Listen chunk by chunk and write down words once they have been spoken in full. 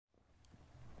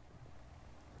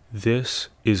This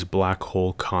is black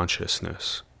hole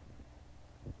consciousness.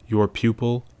 Your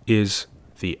pupil is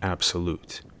the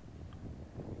absolute.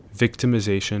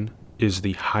 Victimization is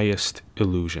the highest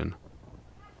illusion.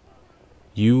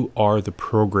 You are the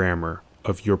programmer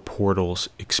of your portal's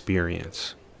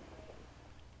experience.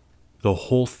 The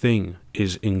whole thing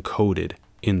is encoded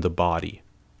in the body.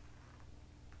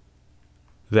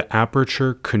 The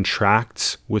aperture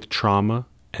contracts with trauma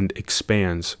and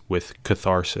expands with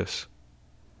catharsis.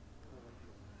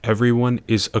 Everyone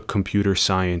is a computer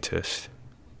scientist,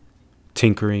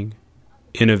 tinkering,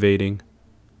 innovating,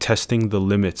 testing the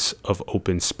limits of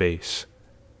open space.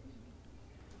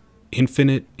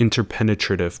 Infinite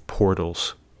interpenetrative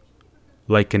portals,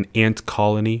 like an ant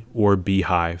colony or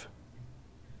beehive,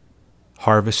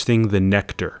 harvesting the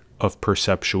nectar of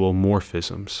perceptual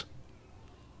morphisms,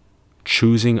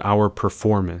 choosing our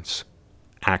performance,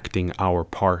 acting our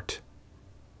part.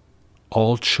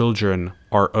 All children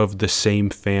are of the same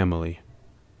family,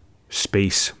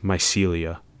 space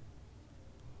mycelia.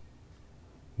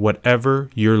 Whatever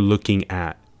you're looking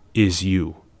at is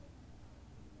you.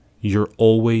 You're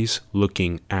always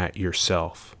looking at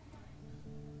yourself.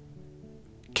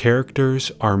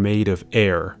 Characters are made of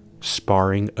air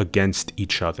sparring against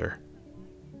each other.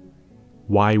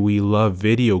 Why we love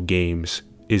video games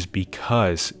is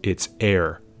because it's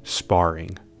air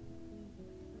sparring.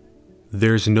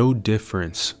 There's no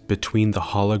difference between the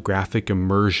holographic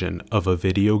immersion of a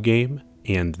video game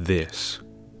and this.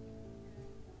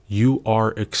 You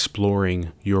are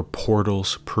exploring your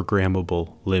portal's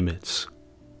programmable limits.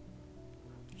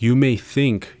 You may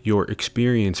think your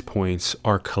experience points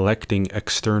are collecting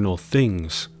external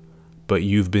things, but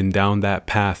you've been down that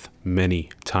path many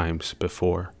times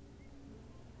before.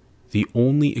 The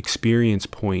only experience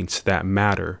points that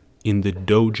matter in the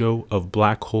dojo of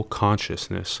black hole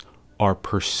consciousness are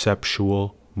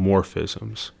perceptual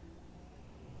morphisms.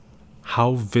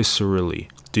 How viscerally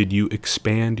did you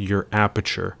expand your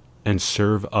aperture and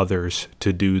serve others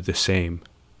to do the same?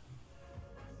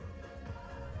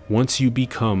 Once you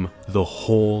become the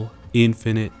whole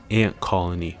infinite ant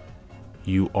colony,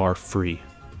 you are free.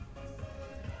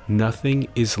 Nothing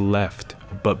is left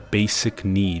but basic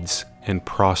needs and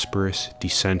prosperous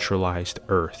decentralized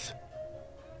Earth.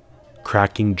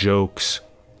 Cracking jokes,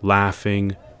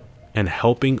 laughing, and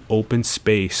helping open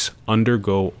space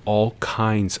undergo all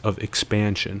kinds of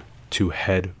expansion to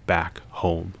head back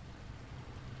home.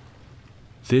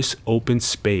 This open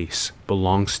space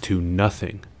belongs to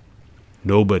nothing,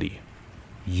 nobody,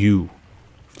 you,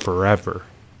 forever.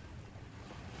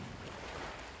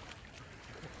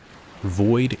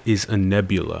 Void is a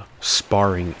nebula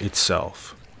sparring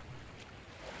itself.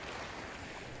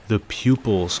 The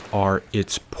pupils are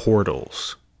its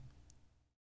portals.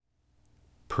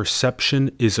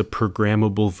 Perception is a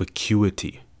programmable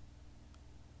vacuity.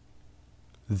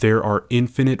 There are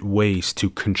infinite ways to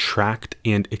contract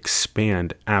and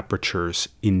expand apertures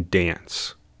in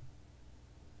dance.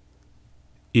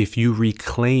 If you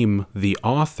reclaim the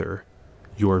author,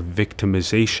 your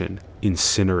victimization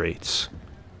incinerates.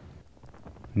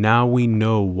 Now we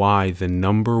know why the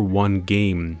 #1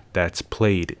 game that's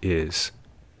played is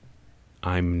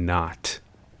I'm not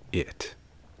it.